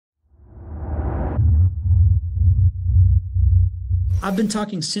I've been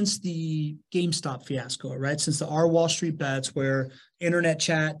talking since the GameStop fiasco, right? Since the R Wall Street bets where internet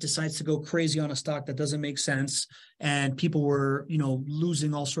chat decides to go crazy on a stock that doesn't make sense. And people were,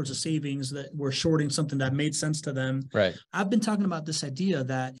 losing all sorts of savings that were shorting something that made sense to them. Right. I've been talking about this idea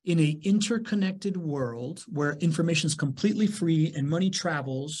that in an interconnected world where information is completely free and money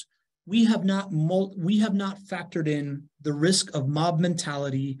travels, we have not factored in the risk of mob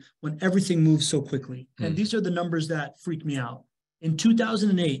mentality when everything moves so quickly. And these are the numbers that freak me out. In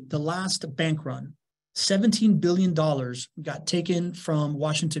 2008, the last bank run, $17 billion got taken from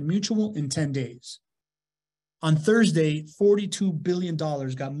Washington Mutual in 10 days. On Thursday, $42 billion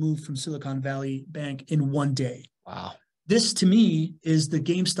got moved from Silicon Valley Bank in 1 day. Wow. This, to me, is the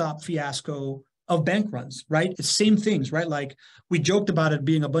GameStop fiasco of bank runs, right? It's same things, right? Like we joked about it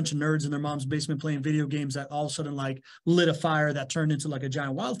being a bunch of nerds in their mom's basement playing video games that all of a sudden like lit a fire that turned into like a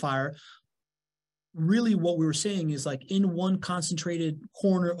giant wildfire. Really what we were saying is like in one concentrated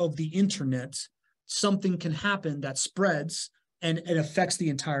corner of the internet, something can happen that spreads and it affects the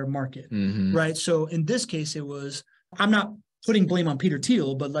entire market, right? So in this case, it was, I'm not putting blame on Peter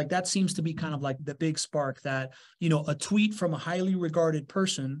Thiel, but like that seems to be kind of like the big spark that, a tweet from a highly regarded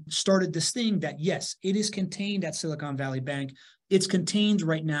person started this thing that, yes, it is contained at Silicon Valley Bank. It's contained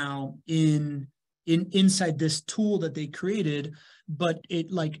right now inside this tool that they created, but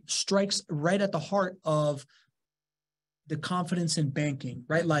it like strikes right at the heart of the confidence in banking,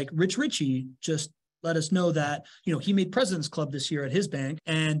 right? Like Rich Ritchie just let us know that, he made President's Club this year at his bank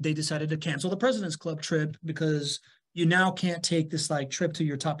and they decided to cancel the President's Club trip because you now can't take this like trip to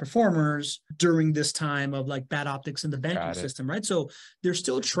your top performers during this time of like bad optics in the banking system, right? So there's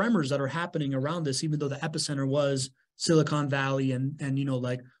still tremors that are happening around this, even though the epicenter was Silicon Valley and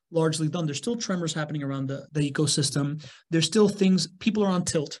like largely done. There's still tremors happening around the ecosystem. There's still things, people are on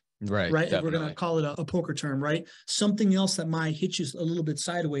tilt. Right. Definitely. We're going to call it a poker term, right? Something else that might hit you a little bit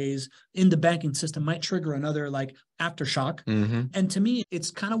sideways in the banking system might trigger another like aftershock. And to me,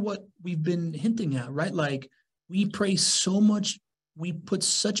 it's kind of what we've been hinting at, right? Like we put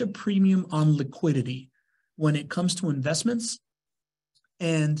such a premium on liquidity when it comes to investments.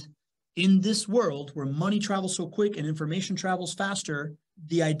 And in this world where money travels so quick and information travels faster,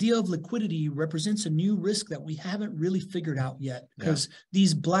 the idea of liquidity represents a new risk that we haven't really figured out yet because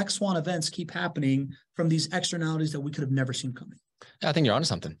these black swan events keep happening from these externalities that we could have never seen coming. Yeah, I think you're onto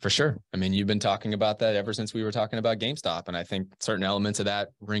something for sure. I mean, you've been talking about that ever since we were talking about GameStop. And I think certain elements of that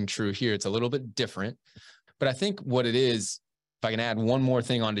ring true here. It's a little bit different, but I think what it is, if I can add one more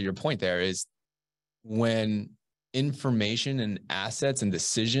thing onto your point there, is when information and assets and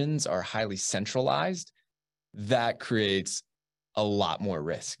decisions are highly centralized, that creates a lot more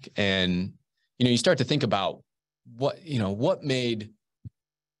risk. And, you start to think about what made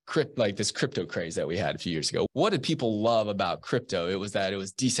this crypto craze that we had a few years ago. What did people love about crypto? It was that it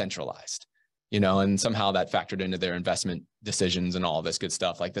was decentralized, and somehow that factored into their investment decisions and all this good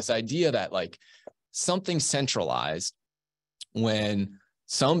stuff. Like this idea that like something centralized, when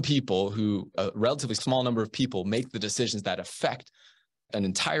some people a relatively small number of people make the decisions that affect an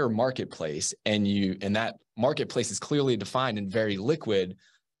entire marketplace, and that marketplace is clearly defined and very liquid,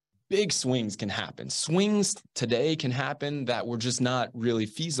 big swings can happen. Swings today can happen that were just not really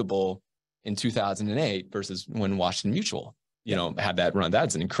feasible in 2008 versus when Washington Mutual, had that run.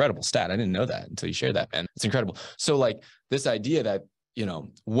 That's an incredible stat. I didn't know that until you shared that, man. It's incredible. So like this idea that,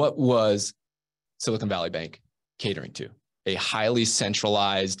 what was Silicon Valley Bank catering to? A highly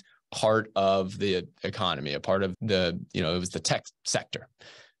centralized part of the economy, a part of the, it was the tech sector,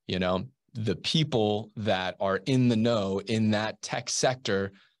 the people that are in the know in that tech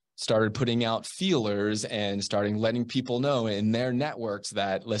sector started putting out feelers and starting letting people know in their networks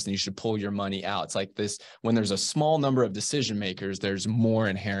that, listen, you should pull your money out. It's like this, when there's a small number of decision makers, there's more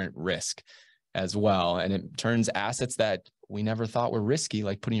inherent risk as well. And it turns assets that we never thought were risky,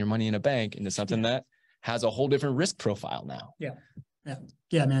 like putting your money in a bank, into something that has a whole different risk profile now.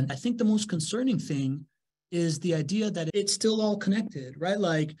 Yeah, man. I think the most concerning thing is the idea that it's still all connected, right?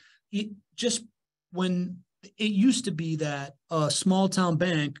 Like just when it used to be that a small town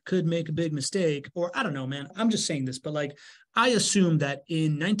bank could make a big mistake, or I don't know, man, I'm just saying this, but like, I assume that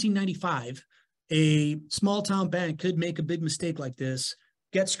in 1995, a small town bank could make a big mistake like this,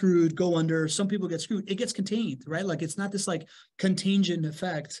 get screwed, go under. Some people get screwed. It gets contained, right? Like it's not this like contagion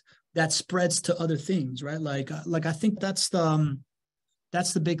effect that spreads to other things, right? Like I think that's the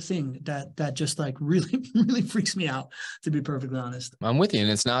big thing that just like really, really freaks me out, to be perfectly honest. I'm with you. And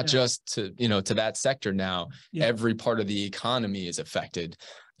it's not just to that sector now. Every part of the economy is affected,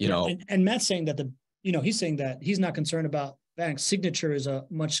 And Matt's saying that he's saying that he's not concerned about banks. Signature is a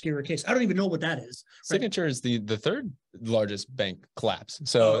much scarier case. I don't even know what that is. Right? Signature is the third largest bank collapse.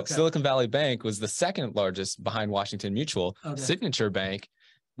 So Silicon Valley Bank was the second largest behind Washington Mutual. Signature Bank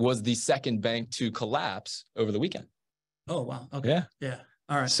was the second bank to collapse over the weekend. Oh, wow. Okay. Yeah.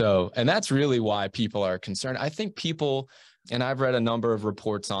 All right. So, and that's really why people are concerned. I think people, and I've read a number of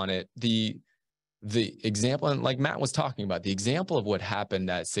reports on it, the example, and like Matt was talking about, the example of what happened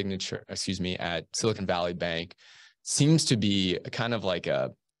at at Silicon Valley Bank seems to be kind of like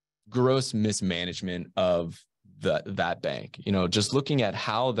a gross mismanagement of that bank. You know, just looking at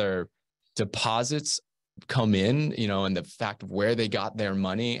how their deposits come in, you know, and the fact of where they got their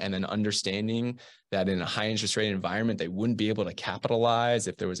money, and then understanding that in a high interest rate environment, they wouldn't be able to capitalize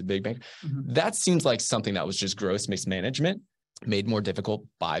if there was a big bank. That seems like something that was just gross mismanagement, made more difficult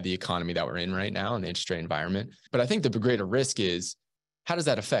by the economy that we're in right now and the interest rate environment. But I think the greater risk is, how does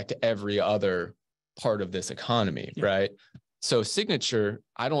that affect every other part of this economy, right? So Signature,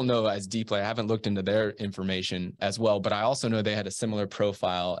 I don't know as deeply. I haven't looked into their information as well, but I also know they had a similar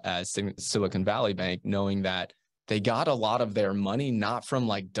profile as Silicon Valley Bank, knowing that they got a lot of their money not from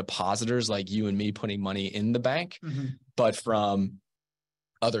like depositors like you and me putting money in the bank, but from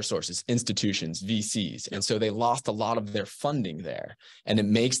other sources, institutions, VCs. And so they lost a lot of their funding there. And it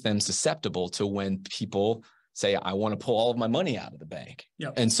makes them susceptible to when people say, I want to pull all of my money out of the bank.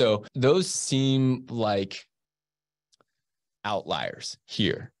 And so those seem like outliers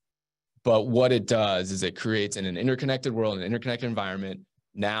here. But what it does is it creates, in an interconnected world, an interconnected environment,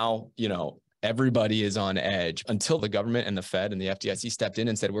 now, you know, everybody is on edge until the government and the Fed and the FDIC stepped in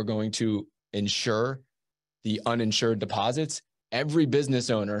and said, we're going to insure the uninsured deposits. Every business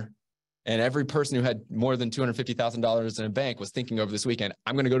owner and every person who had more than $250,000 in a bank was thinking over this weekend,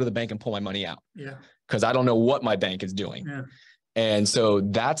 I'm going to go to the bank and pull my money out. Because I don't know what my bank is doing. And so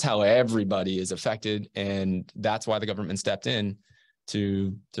that's how everybody is affected. And that's why the government stepped in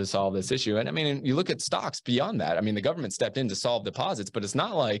to solve this issue. And I mean, you look at stocks beyond that. I mean, the government stepped in to solve deposits, but it's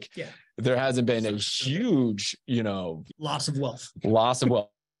not like there hasn't been a huge, you know, loss of wealth.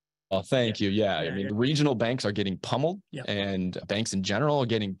 Well, thank you. Yeah. I mean, regional banks are getting pummeled and banks in general are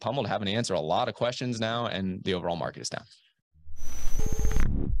getting pummeled, having to answer a lot of questions now, and the overall market is down.